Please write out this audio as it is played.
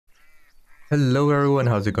Hello everyone,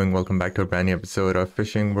 how's it going? Welcome back to a brand new episode of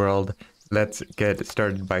Fishing World. Let's get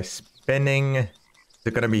started by spinning. Is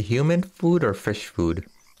it gonna be human food or fish food?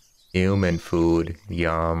 Human food,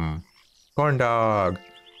 yum. Corn dog.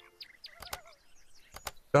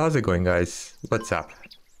 So how's it going, guys? What's up?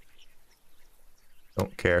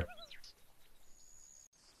 Don't care.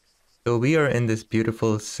 So we are in this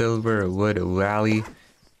beautiful Silverwood Valley.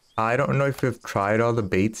 I don't know if we've tried all the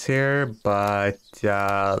baits here, but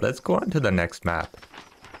let's go on to the next map.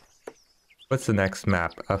 What's the next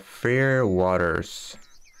map? Fair Waters.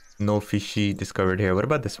 No fishy discovered here. What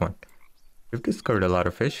about this one? We've discovered a lot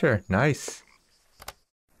of fish here. Nice.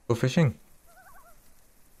 Go fishing.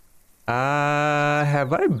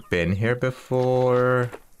 Have I been here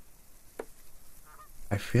before?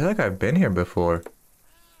 I feel like I've been here before.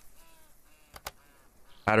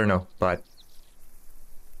 I don't know, but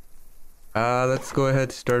let's go ahead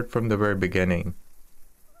and start from the very beginning.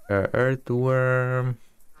 Earthworm.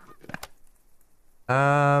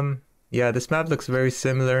 Yeah, this map looks very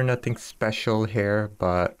similar, nothing special here,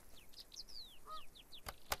 but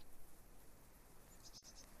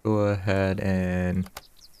go ahead and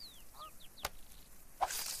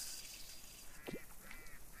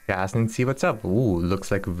cast and see what's up. Ooh,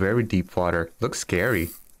 looks like very deep water. Looks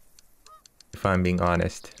scary, if I'm being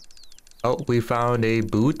honest. Oh, we found a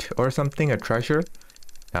boot or something, a treasure.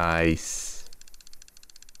 Nice.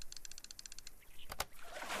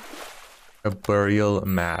 A burial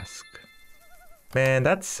mask. Man,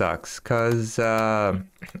 that sucks, cause on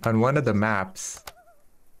one of the maps,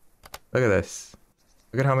 look at this.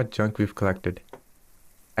 Look at how much junk we've collected.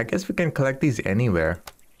 I guess we can collect these anywhere.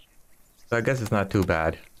 So I guess it's not too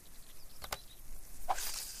bad.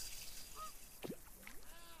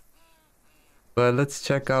 But let's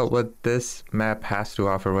check out what this map has to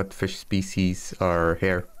offer, what fish species are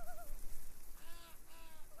here.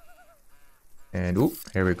 And ooh,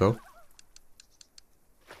 here we go.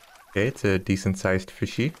 Okay, it's a decent sized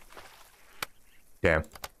fishy. Damn.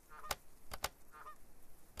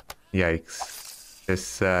 Yikes.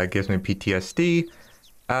 This gives me PTSD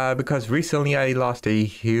because recently I lost a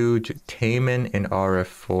huge Taiman in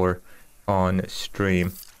RF4 on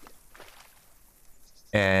stream.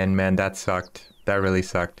 And man, that sucked. That really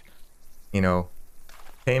sucked. You know,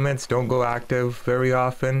 Taimans don't go active very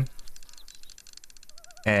often.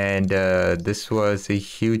 And this was a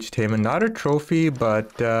huge Taiman, not a trophy,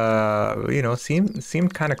 but you know,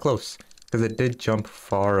 seemed kind of close because it did jump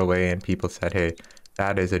far away, and people said, "Hey,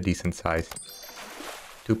 that is a decent size."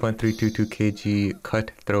 2.322 kg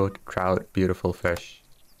cutthroat trout, beautiful fish.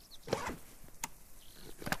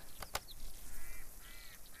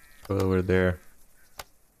 Go over there.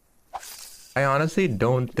 I honestly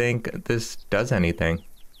don't think this does anything.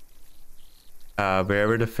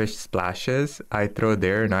 Wherever the fish splashes, I throw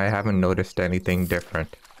there and I haven't noticed anything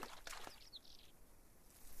different.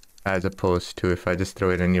 As opposed to if I just throw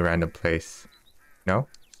it in any random place. No?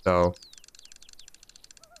 So...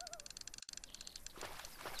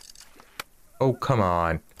 Oh, come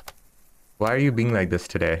on. Why are you being like this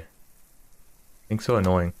today? I think so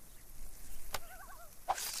annoying.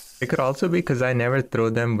 It could also be because I never throw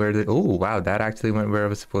them where they... Oh, wow, that actually went where I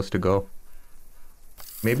was supposed to go.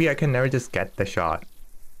 Maybe I can never just get the shot,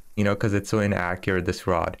 you know, because it's so inaccurate, this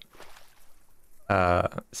rod.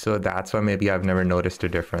 So that's why maybe I've never noticed a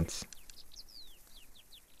difference.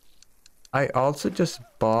 I also just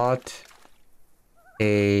bought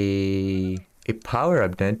a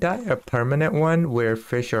power-up, didn't I? A permanent one where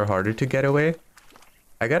fish are harder to get away.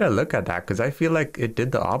 I gotta look at that because I feel like it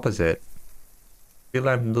did the opposite. I feel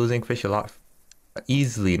like I'm losing fish a lot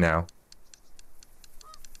easily now.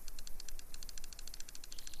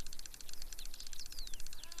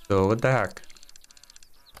 So what the heck?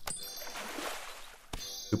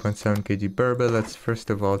 2.7 kg burbot. Let's first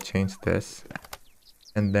of all change this.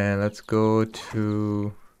 And then let's go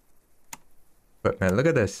to equipment. Look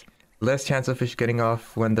at this. Less chance of fish getting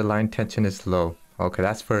off when the line tension is low. Okay,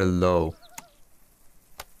 that's for low.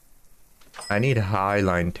 I need high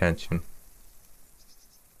line tension.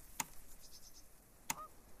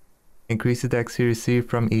 Increases the XP received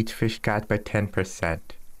from each fish catch by 10%.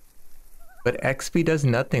 But XP does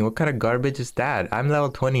nothing. What kind of garbage is that? I'm level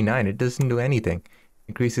 29. It doesn't do anything.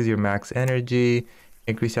 Increases your max energy.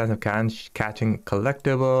 Increased chance of catching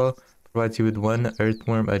collectible. Provides you with 1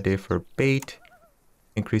 earthworm a day for bait.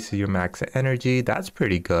 Increases your max energy. That's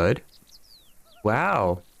pretty good.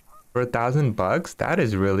 Wow. For $1,000, that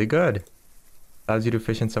is really good. Allows you to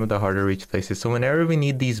fish in some of the harder reach places. So whenever we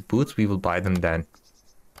need these boots, we will buy them then.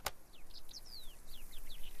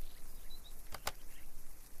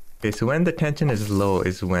 Okay, so when the tension is low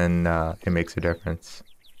is when it makes a difference.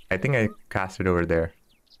 I think I cast it over there.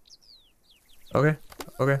 Okay,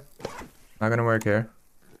 okay. Not gonna work here.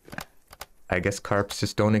 I guess carps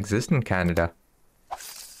just don't exist in Canada.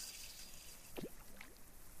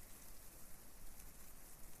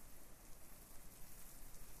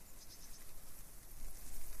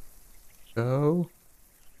 So...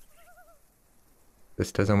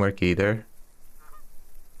 this doesn't work either.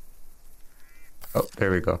 Oh,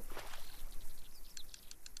 there we go.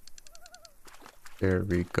 There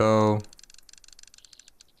we go.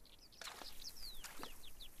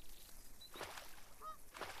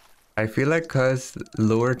 I feel like because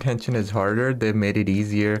lower tension is harder, they made it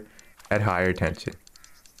easier at higher tension.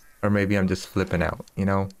 Or maybe I'm just flipping out, you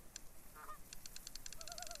know?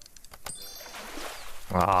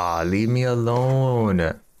 Ah, leave me alone.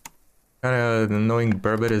 What kind of annoying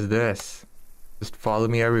burbot is this? Just follow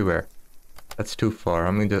me everywhere. That's too far.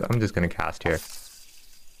 I'm just gonna cast here.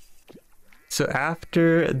 So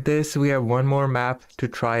after this, we have one more map to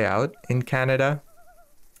try out in Canada.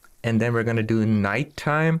 And then we're gonna do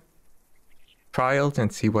nighttime trials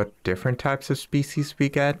and see what different types of species we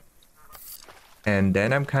get. And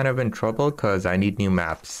then I'm kind of in trouble because I need new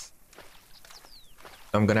maps.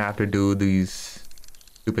 I'm gonna have to do these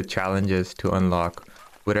stupid challenges to unlock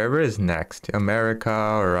whatever is next. America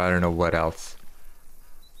or I don't know what else.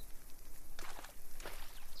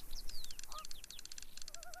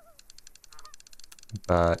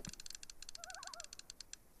 But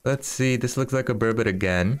let's see, this looks like a burbot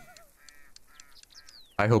again.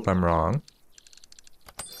 I hope I'm wrong.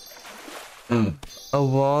 A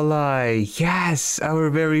walleye! Yes! Our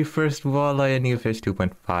very first walleye, a new fish,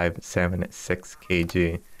 2.576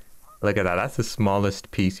 kg. Look at that, that's the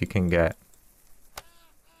smallest piece you can get.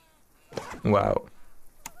 Wow.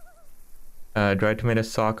 Dried tomato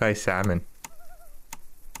sockeye salmon.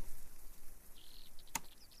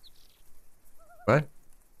 What?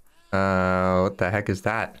 What the heck is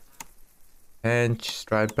that? Hench,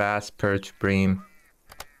 striped bass, perch, bream.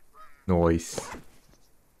 Noise.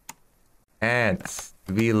 Ants.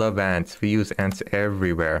 We love ants. We use ants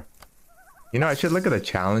everywhere. You know, I should look at the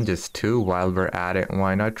challenges too while we're at it.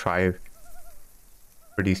 Why not try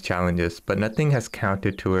for these challenges? But nothing has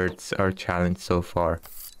counted towards our challenge so far.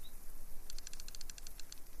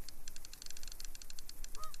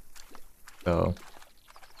 So,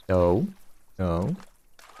 no.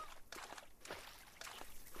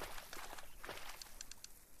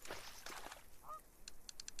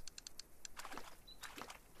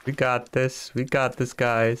 We got this. We got this,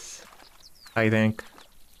 guys. I think.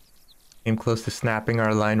 Came close to snapping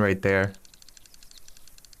our line right there.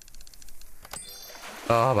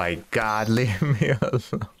 Oh my god, leave me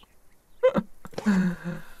alone.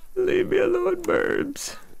 Leave me alone,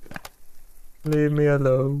 birds. Leave me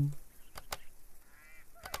alone.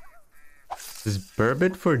 This is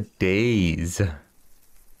burbot for days.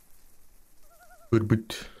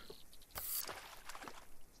 Burbot.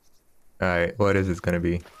 Alright, what is this gonna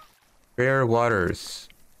be? Fair waters.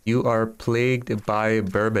 You are plagued by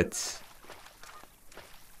burbots.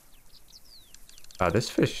 Wow,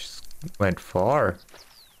 this fish went far.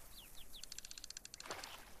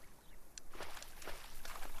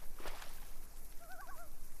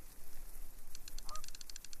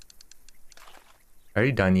 Are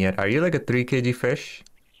you done yet? Are you like a 3 kg fish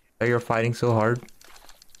that you're fighting so hard?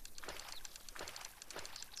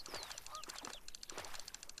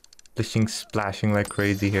 Fishing, splashing like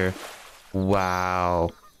crazy here.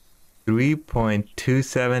 Wow.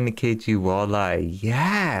 3.27 kg walleye.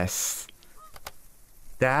 Yes!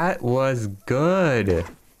 That was good.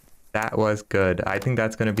 That was good. I think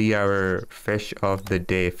that's gonna be our fish of the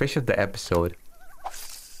day. Fish of the episode.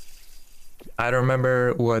 I don't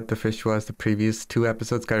remember what the fish was the previous 2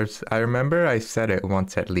 episodes, guys. I remember I said it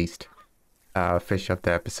once at least. Fish of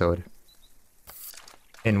the episode.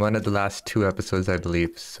 In one of the last 2 episodes, I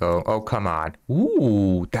believe. So, oh, come on.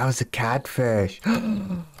 Ooh, that was a catfish.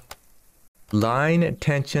 Line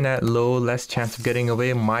tension at low, less chance of getting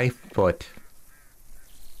away. My foot.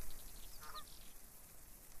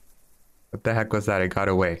 What the heck was that? It got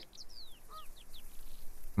away.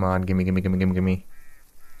 Come on, gimme, gimme, gimme, gimme, gimme.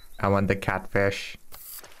 I want the catfish.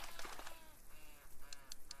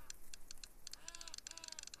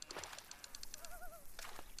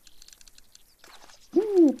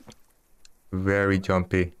 Woo. Very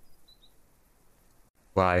jumpy.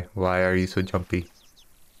 Why? Why are you so jumpy?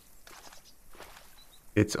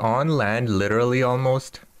 It's on land, literally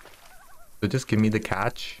almost. So just give me the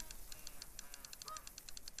catch.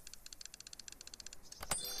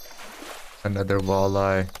 Another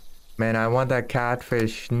walleye. Man, I want that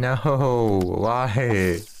catfish. No,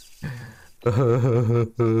 why?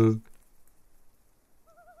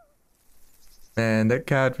 Man, that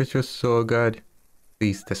catfish was so good.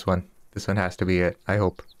 Please, this one. This one has to be it. I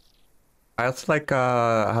hope. I also like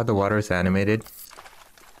how the water is animated.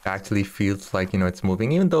 It actually feels like, you know, it's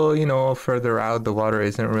moving. Even though, you know, further out the water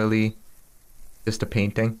isn't really just a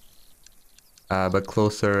painting. But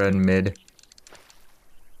closer and mid,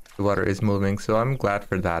 the water is moving. So I'm glad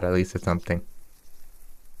for that. At least it's something.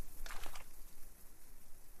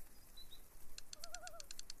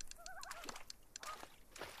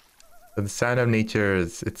 So the sound of nature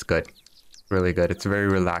is, it's good. Really good. It's very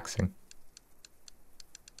relaxing.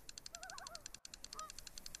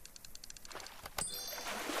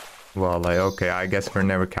 Walleye. Okay, I guess we're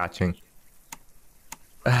never catching.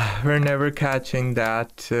 We're never catching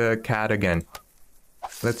that cat again.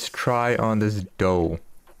 Let's try on this doe.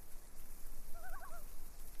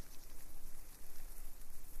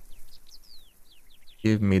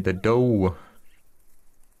 Give me the doe.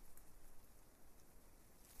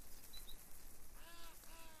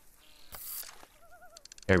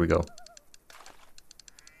 There we go.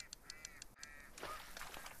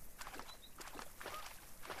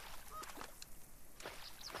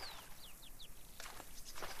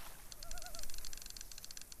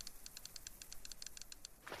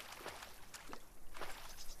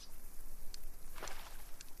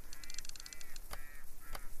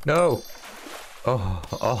 No! Oh,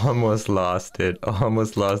 almost lost it.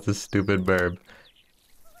 Almost lost the stupid burb.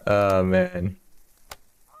 Oh, man.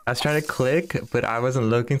 I was trying to click, but I wasn't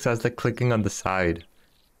looking, so I was like clicking on the side.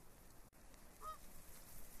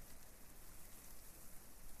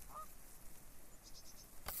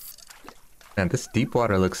 Man, this deep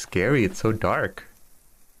water looks scary. It's so dark.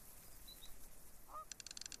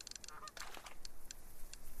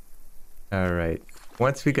 Alright.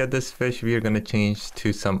 Once we get this fish, we are going to change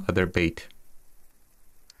to some other bait.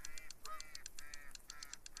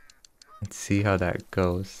 Let's see how that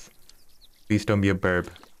goes. Please don't be a burb.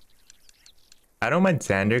 I don't mind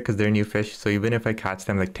zander because they're new fish, so even if I catch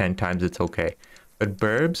them like 10 times, it's okay. But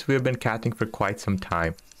burbs, we have been catching for quite some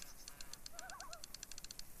time.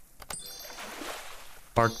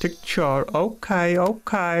 Arctic char. Okay,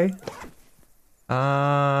 okay.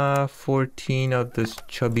 14 of this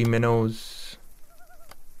chubby minnows.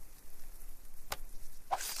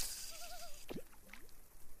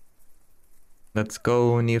 Let's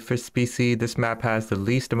go, new fish species. This map has the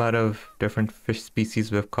least amount of different fish species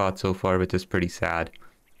we've caught so far, which is pretty sad.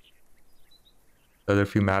 The other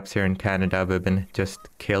few maps here in Canada, we've been just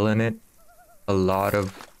killing it. A lot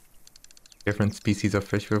of different species of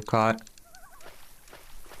fish we've caught.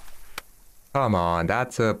 Come on,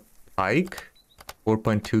 that's a pike?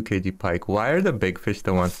 4.2 kg pike. Why are the big fish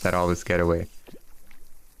the ones that always get away?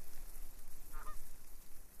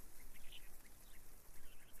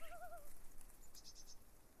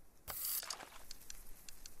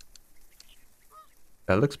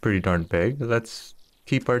 That looks pretty darn big. Let's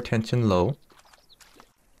keep our tension low.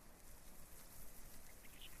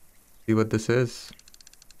 See what this is.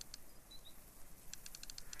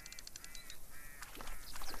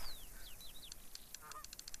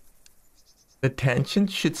 The tension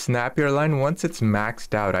should snap your line once it's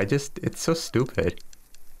maxed out. It's so stupid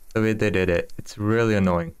the way they did it. It's really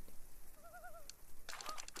annoying.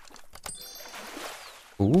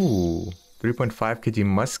 Ooh. 3.5 kg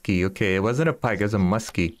muskie. Okay, it wasn't a pike, it was a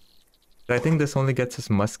muskie. But I think this only gets us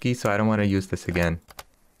muskie, so I don't want to use this again.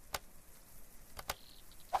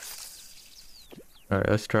 Alright,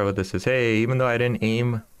 let's try what this is. Hey, even though I didn't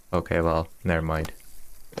aim... Okay, well, never mind.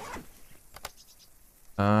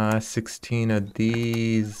 16 of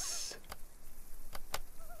these.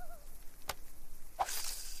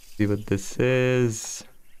 See what this is.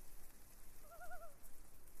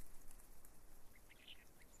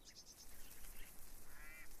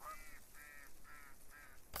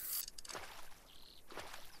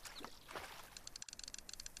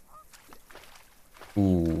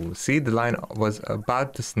 Ooh, see, the line was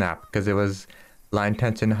about to snap because it was line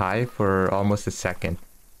tension high for almost a second.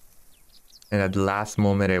 And at the last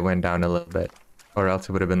moment, it went down a little bit. Or else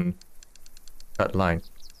it would have been cut line.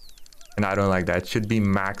 And I don't like that. It should be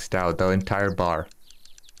maxed out, the entire bar,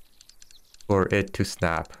 for it to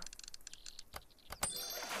snap.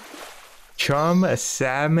 Chum, a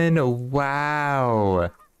salmon, wow.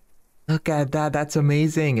 Look at that, that's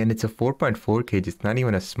amazing. And it's a 4.4 kg. It's not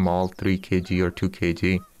even a small 3 kg or 2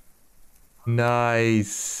 kg.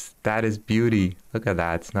 Nice. That is beauty. Look at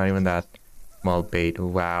that. It's not even that small bait.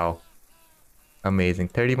 Wow. Amazing.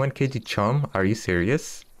 31 kg chum. Are you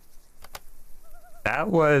serious? That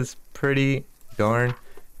was pretty darn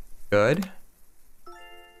good.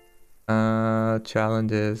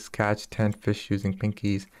 Challenges. Catch 10 fish using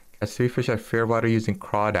pinkies. Catch 3 fish at fair water using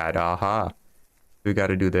crawdad. Aha. We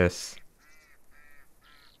gotta do this.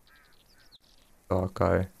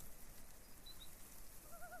 Okay.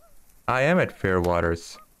 I am at Fair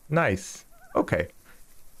Waters. Nice. Okay.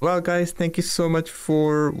 Well, guys, thank you so much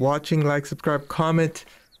for watching. Like, subscribe, comment.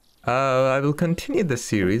 I will continue the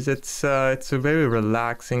series. It's a very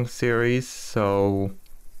relaxing series, so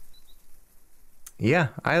yeah,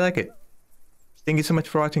 I like it. Thank you so much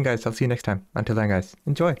for watching, guys. I'll see you next time. Until then, guys,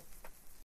 enjoy.